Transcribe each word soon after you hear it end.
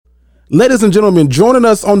Ladies and gentlemen, joining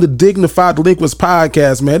us on the Dignified Delinquents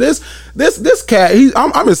podcast, man. This cat,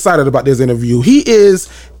 I'm excited about this interview. He is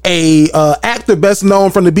a actor best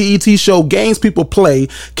known from the BET show Games People Play,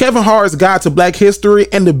 Kevin Hart's Guide to Black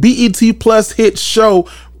History, and the BET Plus hit show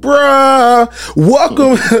Bruh.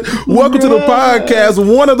 Welcome to the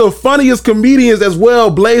podcast. One of the funniest comedians as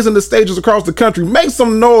well, blazing the stages across the country. Make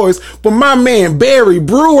some noise for my man Barry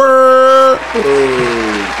Brewer.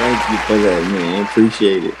 Oh, thank you for that, man.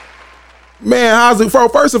 Appreciate it. Man, how's it?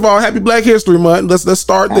 First of all, happy Black History Month. Let's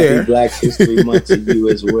start there. Happy Black History Month to you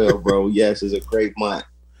as well, bro. Yes, it's a great month.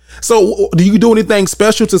 So, do you do anything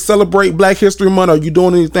special to celebrate Black History Month? Are you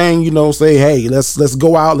doing anything, say, hey, let's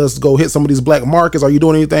go out, let's go hit some of these black markets? Are you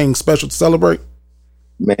doing anything special to celebrate?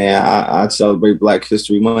 Man, I celebrate Black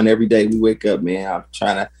History Month every day we wake up, man. I'm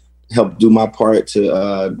trying to help do my part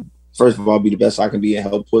to, first of all, be the best I can be and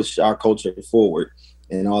help push our culture forward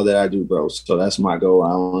and all that I do, bro. So that's my goal. I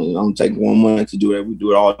don't take 1 month to do it. We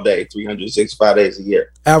do it all day, 365 days a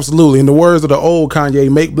year. Absolutely. In the words of the old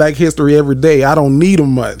Kanye, make Black history every day. I don't need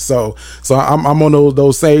them much. So I'm on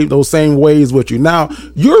those same ways with you. Now,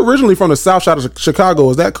 you're originally from the South Side of Chicago.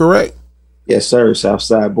 Is that correct? Yes, sir. South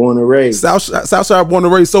Side, born and raised. South Side, born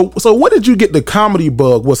and raised. So when did you get the comedy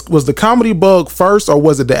bug? Was the comedy bug first, or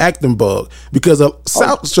was it the acting bug? Because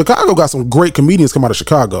Chicago got some great comedians come out of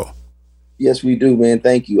Chicago. Yes, we do, man.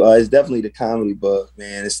 Thank you. It's definitely the comedy bug,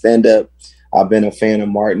 man. It's stand up. I've been a fan of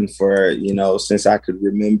Martin for, since I could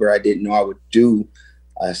remember. I didn't know I would do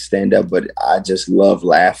stand up, but I just love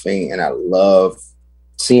laughing and I love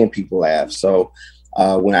seeing people laugh. So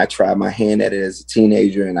when I tried my hand at it as a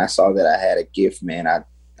teenager and I saw that I had a gift, man,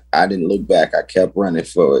 I didn't look back. I kept running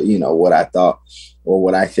for, what I thought or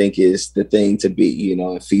what I think is the thing to be,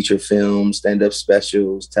 in feature films, stand up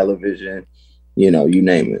specials, television, you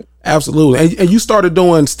name it. Absolutely. And you started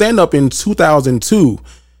doing stand-up in 2002.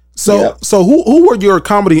 So yep. So who were your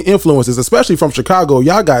comedy influences, especially from Chicago?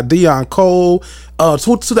 Y'all got Deion Cole.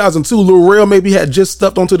 2002, Lil Rel maybe had just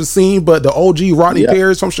stepped onto the scene, but the OG Rodney yep.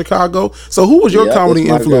 Perry's from Chicago. So who was your comedy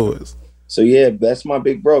influence? So yeah, that's my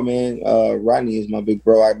big bro, man. Rodney is my big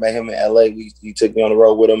bro. I met him in LA. He took me on the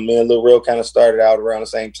road with him. Me and Lil Rel kind of started out around the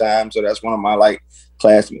same time. So that's one of my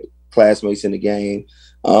classmates in the game.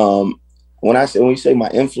 When you say my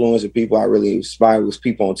influence of people I really inspired was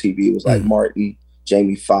people on TV. It was like Martin,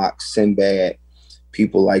 Jamie Foxx, Sinbad,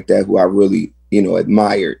 people like that who I really,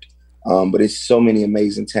 admired. But it's so many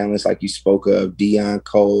amazing talents like you spoke of, Deion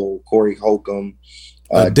Cole, Corey Holcomb,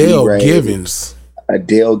 Adele Givens,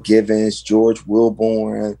 George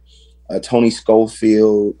Wilborn, Tony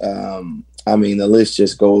Schofield. The list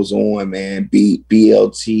just goes on, man.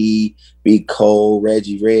 BLT, B. Cole,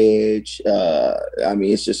 Reggie Reg.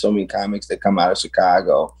 It's just so many comics that come out of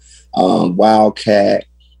Chicago. Wildcat.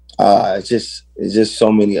 It's just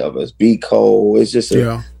so many of us. B. Cole. It's just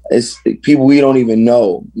it's people we don't even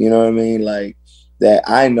know. You know what I mean? Like that.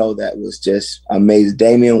 I know that was just amazing.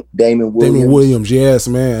 Damon Williams. Yes,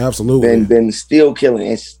 man. Absolutely. Been still killing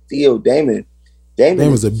and still Damon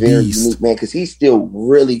is a very beast, unique, man, because he's still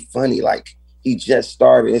really funny. Like he just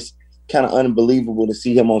started. It's kind of unbelievable to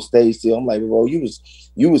see him on stage still. I'm like, bro, you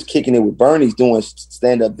was kicking it with Bernie's doing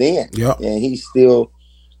stand up then, and he's still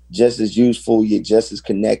just as useful yet just as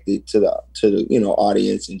connected to the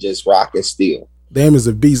audience and just rocking still. Damn is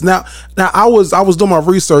a beast. Now I was doing my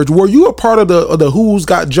research. Were you a part of the Who's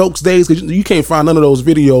Got Jokes days? Because you can't find none of those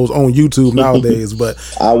videos on YouTube nowadays. But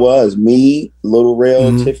I was. Me, Lil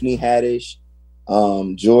Rel, Tiffany Haddish,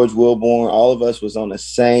 George Wilborn, all of us was on the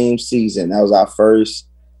same season. That was our first.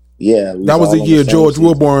 Yeah, that was the year George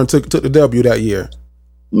Wilborn took the W that year.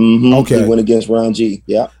 Mm-hmm. Okay, he went against Ron G.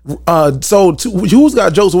 Yeah. So Who's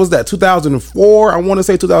Got Jokes? Was that 2004? I want to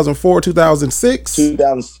say 2004, 2006.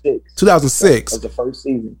 2006. 2006. That was the first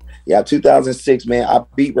season. Yeah, 2006. Man, I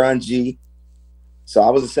beat Ron G. So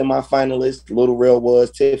I was a semifinalist. Lil Rel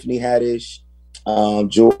was, Tiffany Haddish,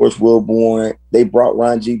 George Wilborn. They brought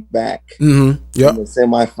Ron G back. Mm-hmm. Yep. In the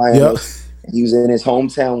semifinals. Yep. He was in his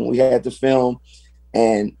hometown when we had the film.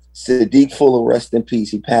 And Sadiq Fuller, rest in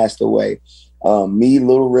peace. He passed away. Me,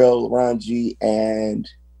 Lil Rel, Ron G, and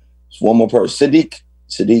one more person,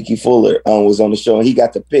 Sadiq Fuller, was on the show, and he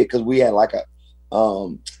got to pick because we had like a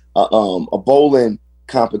bowling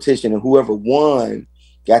competition, and whoever won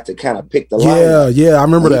got to kind of pick the line. Yeah, I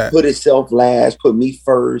remember that. He put himself last, put me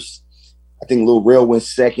first. I think Lil Rel went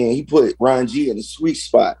second. He put Ron G in the sweet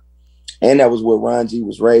spot, and that was where Ron G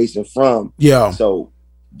was raised and from. Yeah. So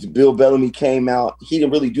Bill Bellamy came out. He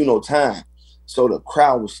didn't really do no time, so the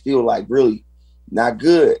crowd was still like really not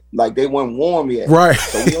good. Like they weren't warm yet. Right.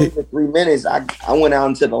 So we only for 3 minutes. I went out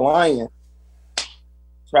into the lion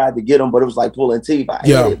tried to get him, but it was like pulling teeth. I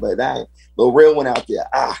hit it, but Lil Real went out there,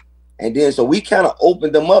 and then so we kind of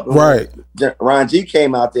opened them up. And right. Ron G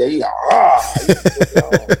came out there. He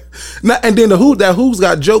now, and then that Who's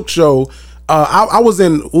Got Joke show. I was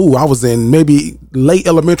in maybe late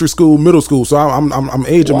elementary school, middle school. So I'm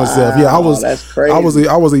aging myself. Yeah, that's crazy.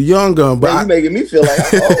 I was a young gun, but you making me feel like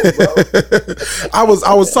I'm old, bro.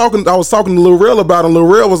 I was talking to Lil Real about it. Lil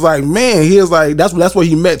Real was like, man, he was like, that's where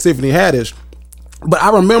he met Tiffany Haddish. But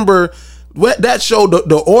I remember that show,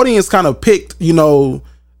 the audience kind of picked,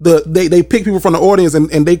 they picked people from the audience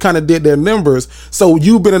and they kind of did their numbers. So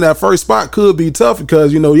you been in that first spot could be tough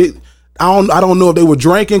because, I don't know if they were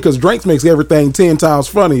drinking because drinks makes everything 10 times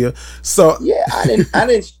funnier. So yeah, I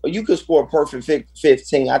didn't. You could score a perfect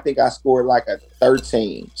 15. I think I scored like a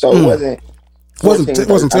 13. So it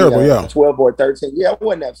wasn't terrible. Yeah, 12 or 13. Yeah, it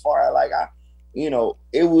wasn't that far. Like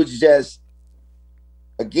it was just.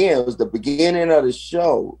 Again, it was the beginning of the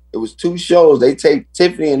show. It was 2 shows. They take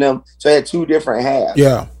Tiffany and them, so it had 2 different halves.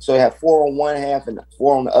 Yeah. So it had 4 on one half and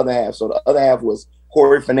 4 on the other half. So the other half was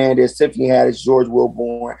Corey Fernandez, Tiffany Haddish, George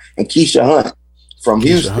Wilborn, and Keisha Hunt from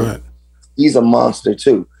Houston. He's a monster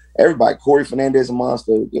too. Everybody, Corey Fernandez a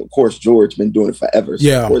monster. Of course, George been doing it forever.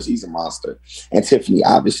 So of course he's a monster. And Tiffany,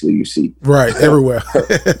 obviously, you see. Right, everywhere.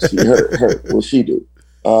 her. What she do.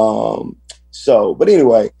 But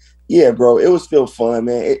anyway. Yeah, bro, it was still fun,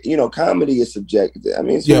 man. Comedy is subjective. I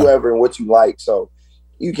mean, it's whoever and what you like. So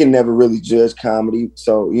you can never really judge comedy.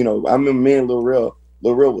 So, I remember me and Lil Real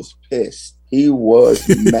was pissed. He was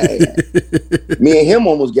mad. Me and him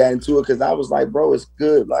almost got into it because I was like, bro, it's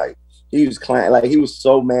good. Like, he was he was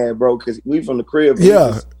so mad, bro, because we from the crib.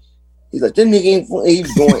 Yeah. He's like, this nigga ain't fun. He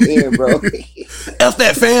was going in, bro. F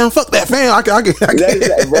that fam. Fuck that fam. I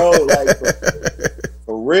can. Bro,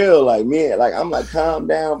 for real, like, man, like, I'm like, calm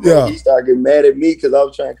down, bro. He started getting mad at me because I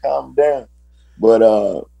was trying to calm him down.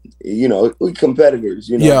 But, we competitors,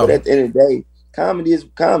 But at the end of the day, comedy is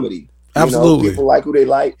comedy. Absolutely. People like who they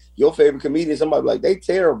like. Your favorite comedian, somebody like, they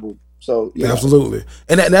terrible. So, absolutely.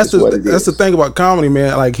 And that's the thing about comedy,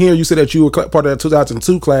 man. Like, here you said that you were part of that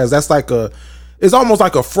 2002 class. That's like it's almost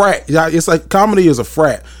like a frat. It's like comedy is a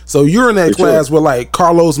frat. So you're in that class with like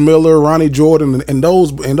Carlos Miller, Ronnie Jordan, and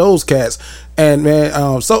those cats. And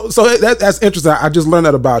man, so that's interesting. I just learned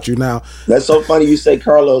that about you now. That's so funny you say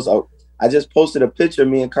Carlos. I just posted a picture of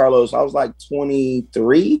me and Carlos. I was like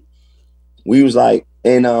 23. We was like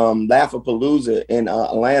in Laughapalooza in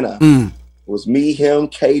Atlanta. It was me, him,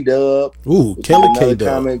 K-Dub. Ooh, Kelly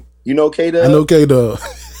K-Dub. You know K-Dub? I know K-Dub.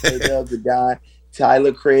 K-Dub, the guy.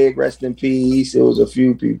 Tyler Craig, rest in peace. It was a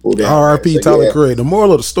few people there. R.I.P. Tyler Craig. The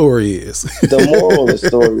moral of the story is he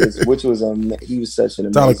was such an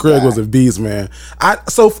amazing Tyler Craig guy. Was a beast, man.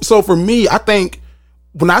 So for me, I think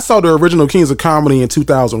when I saw the original Kings of Comedy in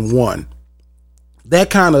 2001, that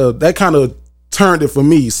kind of turned it for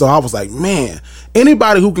me. So I was like, man,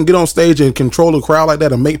 anybody who can get on stage and control the crowd like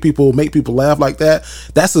that and make people laugh like that,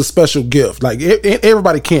 that's a special gift. Like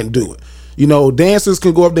everybody can't do it. Dancers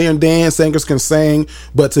can go up there and dance, singers can sing,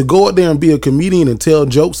 but to go up there and be a comedian and tell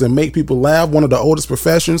jokes and make people laugh, one of the oldest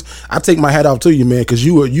professions, I take my hat off to you, man, because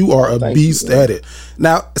you are a beast at it.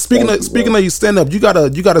 Now, speaking of you stand up, you got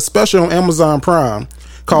a special on Amazon Prime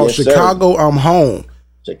called Chicago, I'm Home.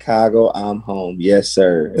 Chicago, I'm Home. Yes,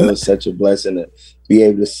 sir. It was such a blessing to be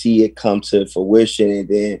able to see it come to fruition and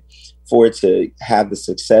then for it to have the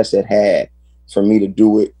success it had, for me to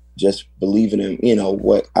do it. Just believing in,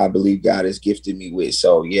 what I believe God has gifted me with.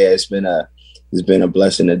 So yeah, it's been a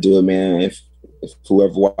blessing to do it, man. If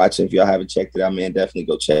whoever watching, if y'all haven't checked it out, man, definitely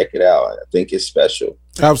go check it out. I think it's special.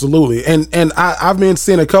 Absolutely. And I've been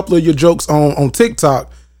seeing a couple of your jokes on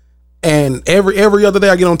TikTok, and every other day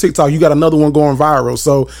I get on TikTok, you got another one going viral.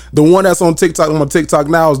 So the one that's on TikTok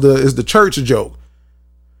now is the church joke.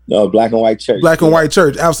 No, Black and White Church. Black and White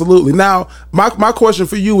Church, absolutely. Now, my question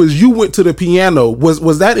for you is: you went to the piano.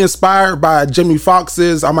 Was that inspired by Jamie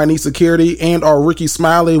Foxx's "I Might Need Security" and or Ricky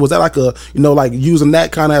Smiley? Was that like like using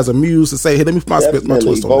that kind of as a muse to say, "Hey, let me put my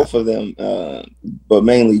twist on both of them, but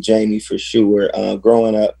mainly Jamie for sure.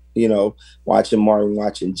 Growing up, watching Martin,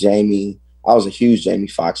 watching Jamie, I was a huge Jamie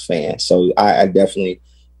Foxx fan, so I definitely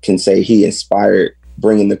can say he inspired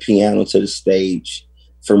bringing the piano to the stage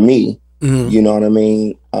for me. Mm-hmm. You know what I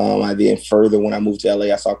mean? I then further when I moved to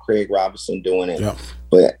LA, I saw Craig Robinson doing it. Yeah.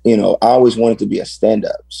 But, I always wanted to be a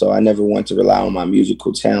stand-up. So I never wanted to rely on my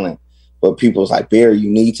musical talent. But people was like, Barry, you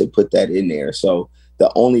need to put that in there. So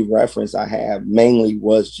the only reference I have mainly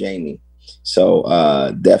was Jamie. So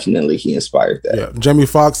definitely he inspired that. Yeah, Jamie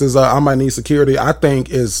Foxx's I Might Need Security, I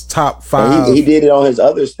think, is top 5. He did it on his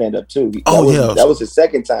other stand-up too. That was his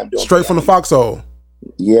second time doing it. Straight from the foxhole.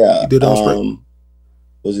 Yeah. He did it on straight.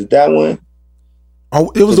 Was it that one? Oh,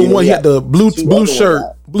 it was the one he had the blue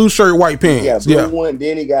shirt, white pants. Yeah, blue one.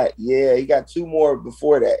 Then he got two more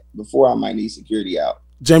before that. Before I Might Need Security out.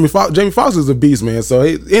 Jamie Foxx is a beast, man. So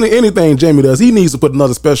anything Jamie does, he needs to put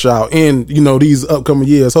another special out in these upcoming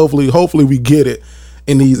years. Hopefully we get it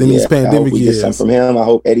in these pandemic years. Get something from him. I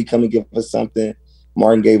hope Eddie come and give us something.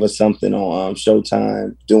 Martin gave us something on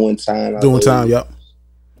Showtime. Doing time. Yep.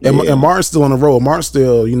 And Martin's still on the road. Martin's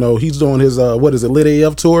still, he's doing his Lit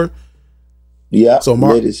AF tour. Yeah. So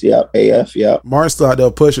Martin is AF. Yeah. Martin's still out there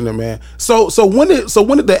pushing it, man. So when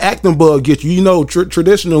did the acting bug get you?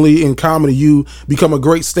 Traditionally in comedy, you become a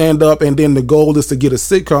great stand up, and then the goal is to get a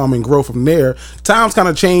sitcom and grow from there. Times kind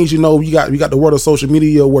of change. You got the world of social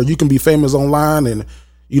media where you can be famous online and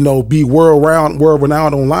be world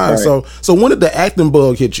renowned online. Right. So when did the acting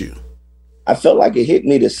bug hit you? I felt like it hit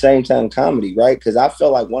me the same time comedy, right? Because I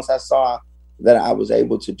felt like once I saw that I was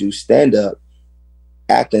able to do stand up,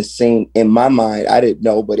 acting seemed in my mind, I didn't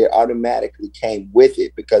know, but it automatically came with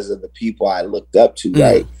it because of the people I looked up to,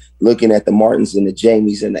 right? Looking at the Martins and the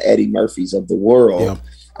Jamies and the Eddie Murphys of the world,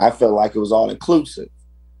 I felt like it was all inclusive.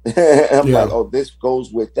 I'm like, oh, this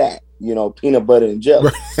goes with that, peanut butter and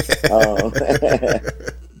jelly.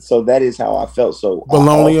 So that is how I felt. So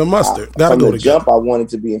bologna and mustard. From the jump, I wanted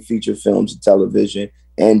to be in feature films and television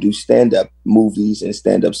and do stand-up movies and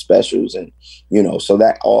stand-up specials, and so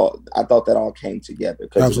that I thought that all came together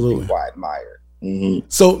because of the people I admire. Mm-hmm.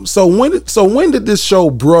 So when did this show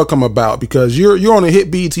Bruh come about? Because you're on a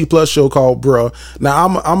hit BET Plus show called Bruh. Now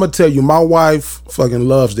I'm gonna tell you, my wife fucking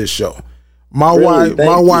loves this show. My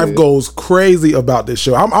wife goes crazy about this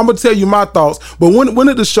show. I'm gonna tell you my thoughts. But when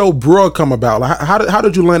did the show Bruh come about? Like, how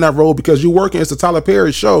did you land that role? Because you're working, it's a Tyler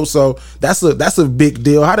Perry show, so that's a big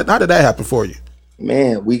deal. How did that happen for you?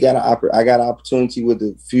 Man, I got an opportunity with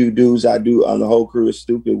a few dudes I do on The Whole Crew Is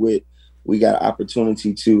Stupid with. We got an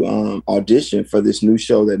opportunity to audition for this new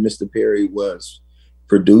show that Mr. Perry was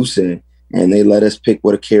producing, and they let us pick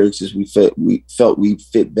what characters we felt we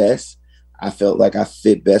fit best. I felt like I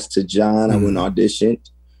fit best to John. I went and auditioned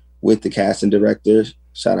with the casting director.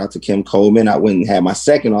 Shout out to Kim Coleman. I went and had my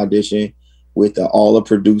second audition with all the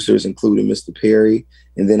producers, including Mr. Perry.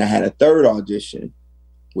 And then I had a third audition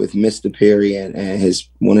with Mr. Perry and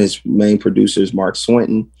one of his main producers, Mark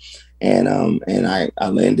Swinton. And I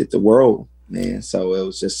landed the role, man. So it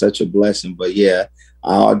was just such a blessing. But yeah,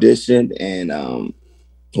 I auditioned and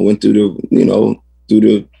went through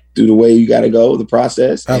through the way you got to go, the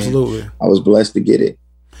process. Absolutely. I was blessed to get it.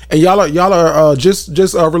 And y'all are just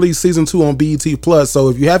released season 2 on BET Plus. So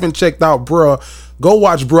if you haven't checked out Bruh, go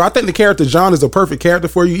watch Bruh. I think the character John is a perfect character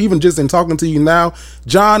for you. Even just in talking to you now,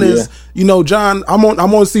 John is, John. I'm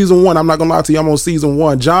on season 1. I'm not gonna lie to you. I'm on season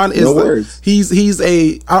 1. John is he's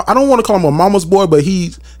I don't want to call him a mama's boy, but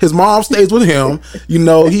his mom stays with him.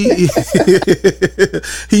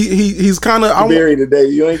 He's kind of Barry today.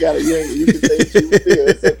 You ain't got it. You can say what you feel.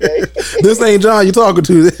 It's okay. This ain't John you talking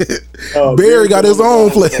to. Barry got his own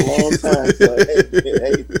place. A long time. So,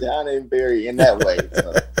 hey, John ain't Barry in that way.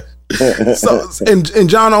 So and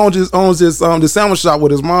John owns this sandwich shop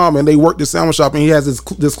with his mom, and they work the sandwich shop, and he has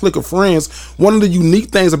this clique of friends. One of the unique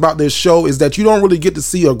things about this show is that you don't really get to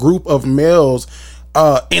see a group of males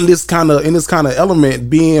in this kind of element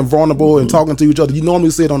being vulnerable and talking to each other. You normally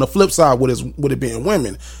see it on the flip side with it being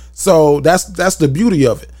women. So that's the beauty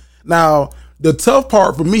of it. Now, the tough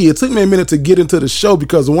part for me, it took me a minute to get into the show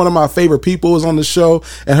because one of my favorite people is on the show,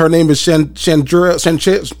 and her name is Chandra.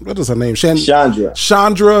 What is her name?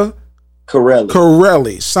 Chandra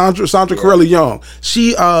Corelli. Sandra Corelli Young.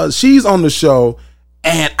 She's on the show,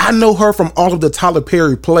 and I know her from all of the Tyler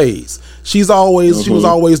Perry plays. She was always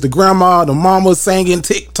the grandma, the mama singing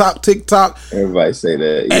tick tock. Everybody say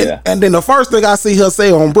that, yeah. And then the first thing I see her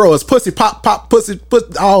say on Bro is pussy pop, pussy,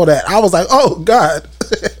 all that. I was like, oh God.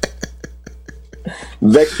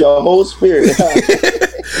 Vex your whole spirit.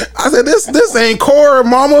 I said, this ain't Cora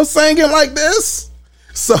Mama singing like this.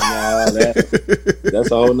 So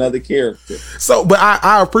that's a whole nother character. So, but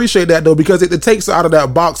I appreciate that though, because it takes her out of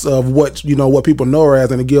that box of what people know her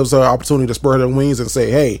as, and it gives her an opportunity to spread her wings and say,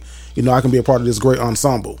 hey, I can be a part of this great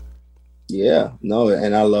ensemble. Yeah, no,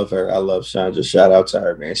 and I love her. I love Chandra. Shout out to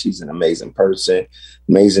her, man. She's an amazing person,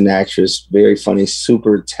 amazing actress, very funny,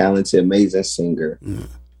 super talented, amazing singer,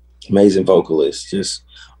 amazing vocalist, just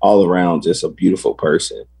all around, just a beautiful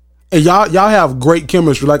person. And y'all have great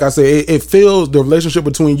chemistry. Like I said, it feels, the relationship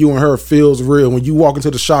between you and her feels real. When you walk into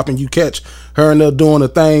the shop and you catch her and they're doing a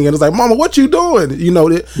thing, and it's like, Mama, what you doing?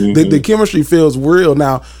 The chemistry feels real.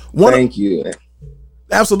 Now, thank you.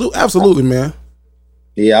 Absolutely, man.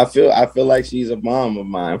 Yeah, I feel like she's a mom of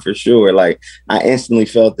mine for sure. Like I instantly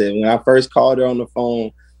felt it when I first called her on the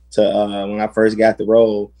phone to when I first got the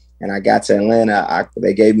role and I got to Atlanta.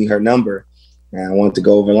 They gave me her number and I wanted to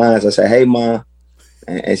go over lines. I said, "Hey, mom,"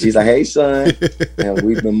 and she's like, "Hey, son," and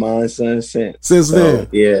we've been mom and son since. Since So then,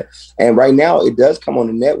 yeah, and right now it does come on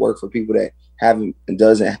the network for people that haven't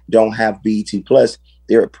don't have BET Plus.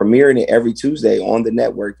 They're premiering it every Tuesday on the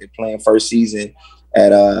network. They're playing first season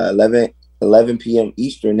at 11 p.m.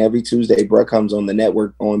 Eastern every Tuesday. Bruh comes on the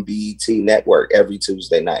network on BET Network every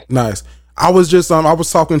Tuesday night. nice. I was just I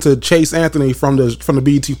was talking to Chase Anthony from the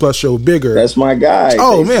BET Plus show Bigger. That's my guy.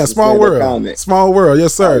 Oh man, small world, small world.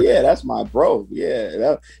 Yes, sir. Oh yeah, that's my bro.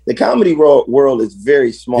 Yeah, the comedy world is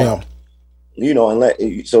very small. Yeah. You know,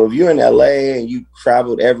 so if you're in LA and you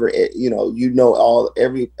traveled ever, you know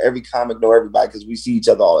every comic know everybody because we see each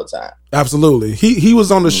other all the time. Absolutely. He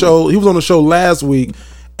was on the show. He was on the show last week,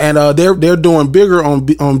 and they're doing Bigger on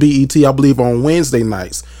BET, I believe, on Wednesday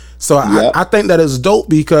nights. So yep. I think that is dope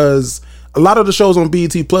because a lot of the shows on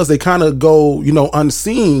BET Plus, they kind of go,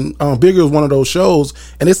 unseen. Bigger is one of those shows,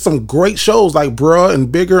 and it's some great shows like Bruh and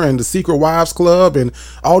Bigger and The Secret Wives Club and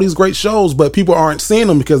all these great shows, but people aren't seeing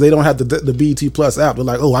them because they don't have the BET Plus app. They're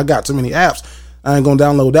like, oh, I got too many apps. I ain't going to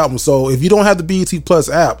download that one. So if you don't have the BET Plus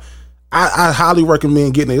app, I highly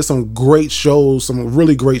recommend getting it. It's some great shows, some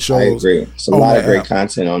really great shows. I agree. It's a lot of great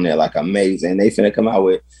content on there, like amazing. They finna come out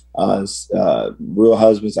with Real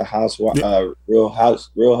Husbands of Housewives, Real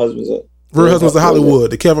Husbands of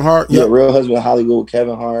Hollywood, the Kevin Hart. Yep. Yeah, Real Husbands of Hollywood,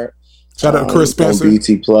 Kevin Hart. Shout out to Chris Spencer. On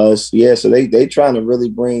BT Plus. Yeah, so they trying to really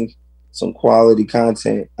bring some quality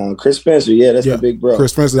content. Chris Spencer, that's the big bro.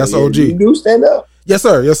 Chris Spencer, that's OG. You do stand up? Yes,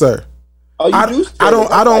 sir. Yes, sir. Oh, you do. I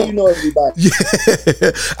don't. You know everybody. Yeah,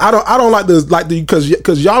 I don't like the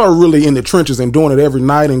because y'all are really in the trenches and doing it every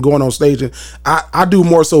night and going on stage. And I do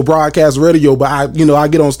more so broadcast radio, but I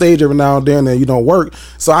get on stage every now and then and work.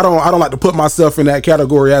 So I don't like to put myself in that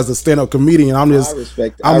category as a stand up comedian. I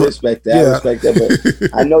respect that. I respect that.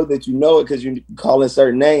 But I know that you know it because you calling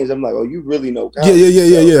certain names. I'm like, oh, you really know comedy.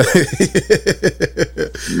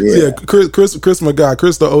 Yeah. Chris, my guy,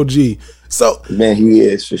 Chris the OG. So man, he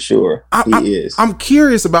is for sure. He is. I'm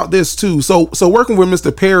curious about this too. So working with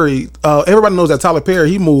Mr. Perry, everybody knows that Tyler Perry,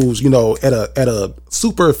 he moves, at a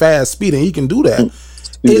super fast speed, and he can do that.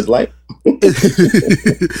 Is like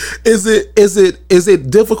is it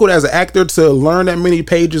difficult as an actor to learn that many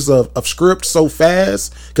pages of script so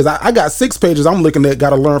fast? Because I got 6 pages I'm looking at,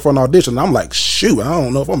 got to learn for an audition. I'm like, shoot, I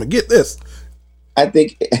don't know if I'm gonna get this. I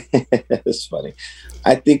think it's funny.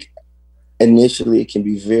 I think initially it can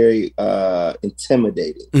be very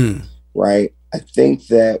intimidating, right? I think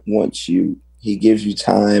that once he gives you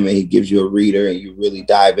time and he gives you a reader and you really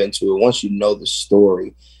dive into it, once you know the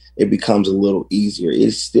story, it becomes a little easier.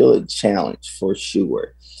 It's still a challenge for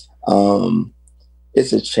sure.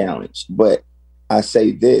 It's a challenge, but I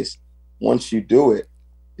say this, once you do it,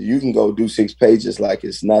 you can go do 6 pages like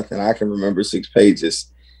it's nothing. I can remember 6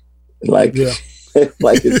 pages like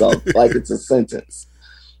it's a sentence.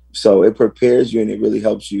 So it prepares you and it really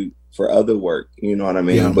helps you for other work. You know what I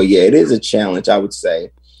mean? Yeah. But yeah, it is a challenge. I would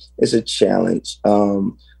say it's a challenge.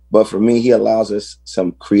 But for me, he allows us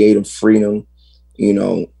some creative freedom, in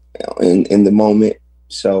the moment.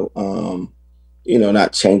 So,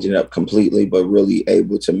 not changing it up completely, but really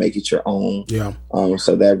able to make it your own. Yeah.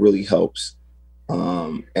 So that really helps.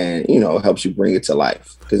 And, it helps you bring it to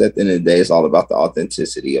life. Because at the end of the day, it's all about the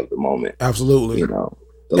authenticity of the moment. Absolutely.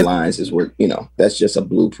 The lines is where, that's just a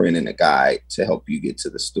blueprint and a guide to help you get to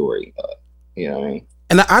the story. You know what I mean?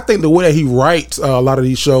 And I think the way that he writes a lot of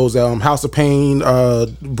these shows, House of Pain,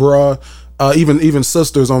 Bruh, even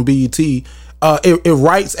Sisters on BET, it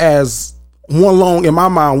writes as one long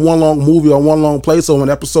movie or one long play. So when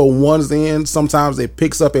episode 1's in, sometimes it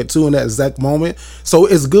picks up at 2 in that exact moment. So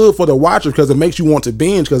it's good for the watcher because it makes you want to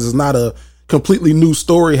binge because it's not a completely new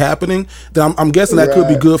story happening. Then I'm guessing that could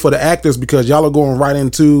be good for the actors because y'all are going right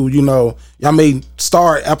into, y'all may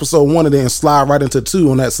start episode 1 and then slide right into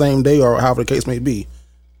 2 on that same day or however the case may be.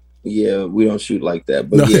 Yeah, we don't shoot like that,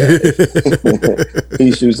 but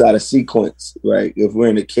he shoots out of sequence, right? If we're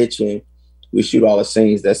in the kitchen, we shoot all the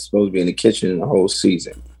scenes that's supposed to be in the kitchen in the whole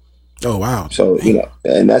season. Oh wow! So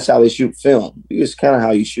and that's how they shoot film. It's kind of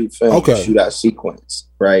how you shoot film. Okay. You shoot out sequence,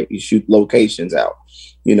 right? You shoot locations out.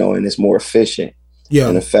 And it's more efficient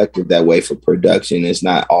and effective that way for production. It's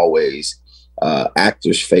not always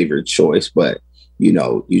actors' favorite choice, but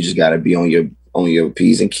you just got to be on your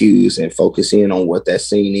P's and Q's and focus in on what that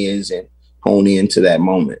scene is and hone into that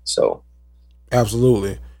moment. So,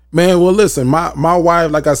 absolutely. Man, well, listen, my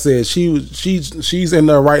wife, like I said, she's in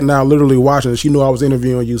there right now, literally watching. She knew I was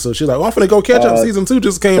interviewing you, so she's like, "Oh, I'm finna go catch up. Season 2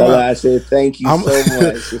 just came out." I said thank you so much.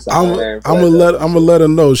 It's I'm gonna let her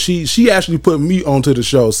know. She actually put me onto the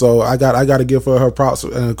show, so I got to give her props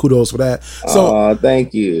and kudos for that. So,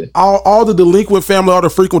 thank you. All the delinquent family, all the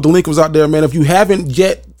frequent delinquents out there, man. If you haven't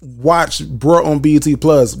yet watched Bruh on BET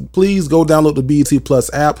Plus, please go download the BET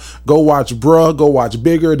Plus app. Go watch Bruh, go watch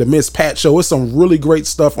Bigger, the Miss Pat Show. It's some really great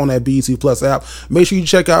stuff on that BET Plus app. Make sure you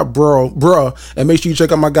check out Bruh, and make sure you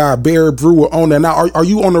check out my guy Barry Brewer on there. Now, are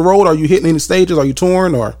you on the road? Are you hitting any stages? Are you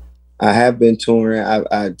touring or? I have been touring.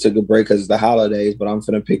 I took a break because of the holidays, but I'm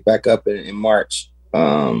finna pick back up in March.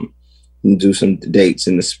 And do some dates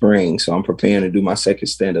in the spring. So I'm preparing to do my second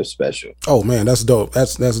stand-up special. Oh man, that's dope.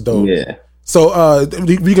 That's dope. Yeah. So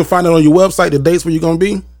you can find it on your website, the dates where you're gonna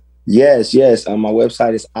be? Yes. My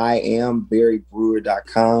website is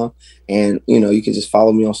iambarrybrewer.com. And you can just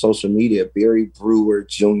follow me on social media, Barry Brewer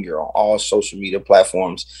Jr. on all social media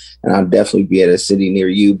platforms. And I'll definitely be at a city near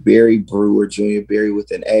you. Barry Brewer Jr., Barry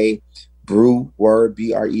with an A. Brewer,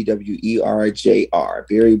 BREWERJR,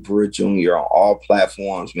 Barry Brewer Jr. on all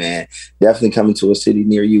platforms, man. Definitely coming to a city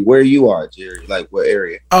near you. Where you are, Jerry? Like what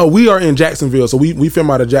area? Oh, we are in Jacksonville, so we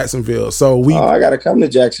film out of Jacksonville. So I gotta come to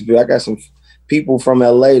Jacksonville. I got some people from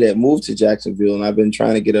LA that moved to Jacksonville, and I've been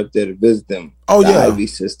trying to get up there to visit them. Oh, yeah, Ivy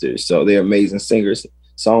sisters. So they're amazing singers,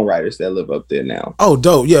 songwriters that live up there now. Oh,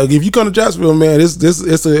 dope. Yeah, if you come to Jacksonville, man,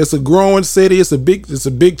 it's a growing city. It's a big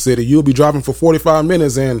city. You'll be driving for 45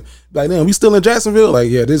 minutes and like, damn, we still in Jacksonville? Like,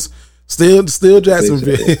 yeah, this still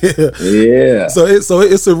Jacksonville. Yeah. So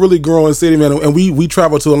it's a really growing city, man. And we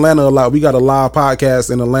travel to Atlanta a lot. We got a live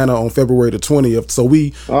podcast in Atlanta on February the 20th. So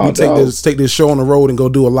we take this show on the road and go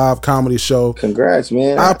do a live comedy show. Congrats,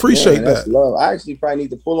 man. I appreciate that. Love. I actually probably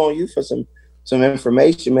need to pull on you for some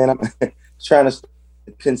information, man. I'm trying to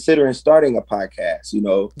considering starting a podcast,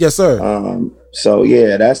 Yes, sir. So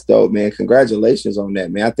yeah, that's dope, man. Congratulations on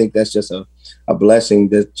that, man. I think that's just a blessing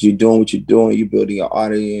that you're doing what you're doing. You're building your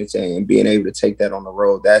audience and being able to take that on the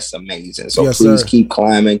road. That's amazing. So yes, please, sir, keep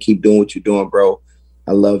climbing, keep doing what you're doing, bro.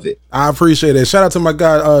 I love it. I appreciate it. Shout out to my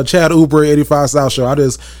guy Chad Uber, 85 South Show.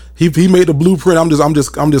 He made the blueprint. I'm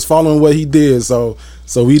just following what he did. So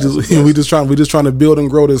we just trying to build and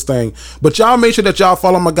grow this thing. But y'all make sure that y'all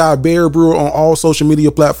follow my guy Barry Brewer on all social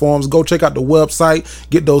media platforms. Go check out the website,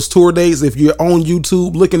 get those tour dates. If you're on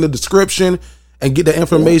YouTube, look in the description and get the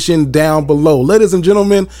information down below. Ladies and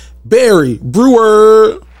gentlemen, Barry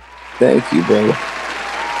Brewer. Thank you, bro.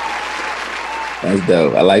 That's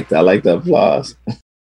dope. I like the applause.